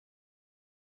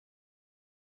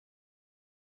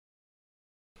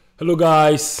Hello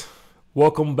guys,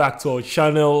 welcome back to our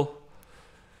channel.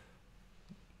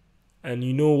 And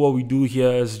you know what we do here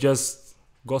is just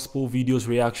gospel videos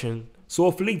reaction. So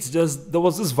of late, there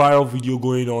was this viral video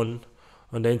going on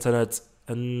the internet,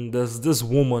 and there's this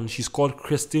woman, she's called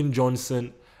Kristen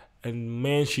Johnson, and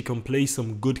man, she can play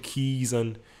some good keys,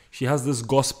 and she has this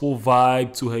gospel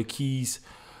vibe to her keys,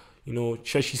 you know,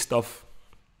 churchy stuff.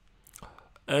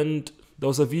 And there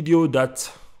was a video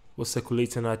that was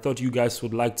circulating. I thought you guys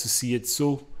would like to see it,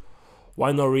 so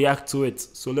why not react to it?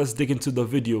 So let's dig into the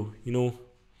video. You know,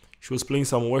 she was playing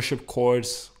some worship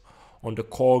chords on the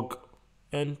Korg,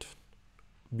 and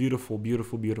beautiful,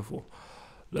 beautiful, beautiful.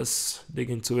 Let's dig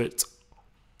into it.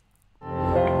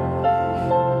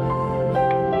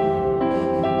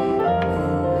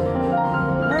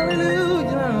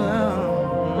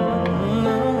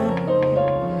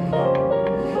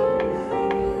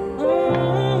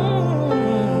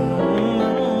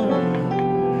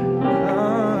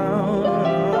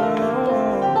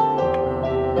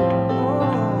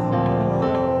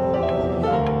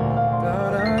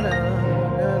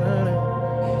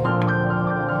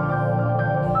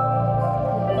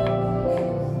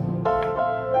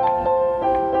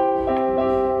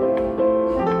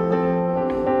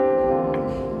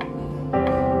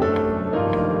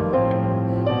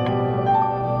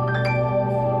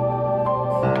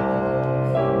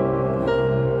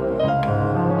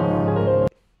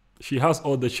 She has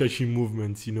all the churchy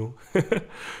movements, you know.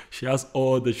 She has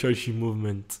all the churchy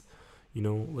movements, you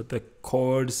know, with the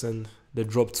chords and the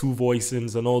drop two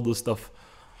voicings and all those stuff.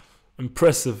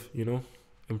 Impressive, you know,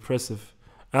 impressive.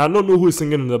 And I don't know who's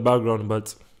singing in the background,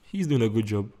 but he's doing a good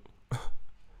job.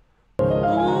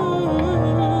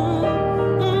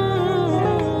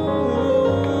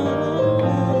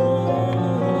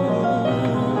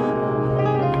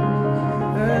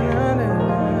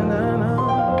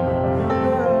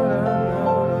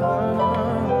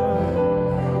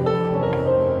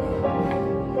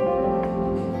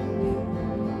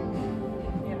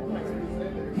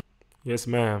 Yes,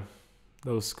 ma'am.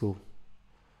 That was cool.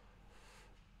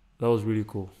 That was really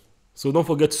cool. So don't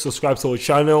forget to subscribe to our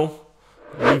channel.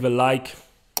 Leave a like.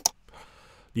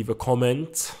 Leave a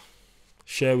comment.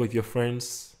 Share with your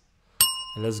friends.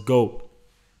 And let's go.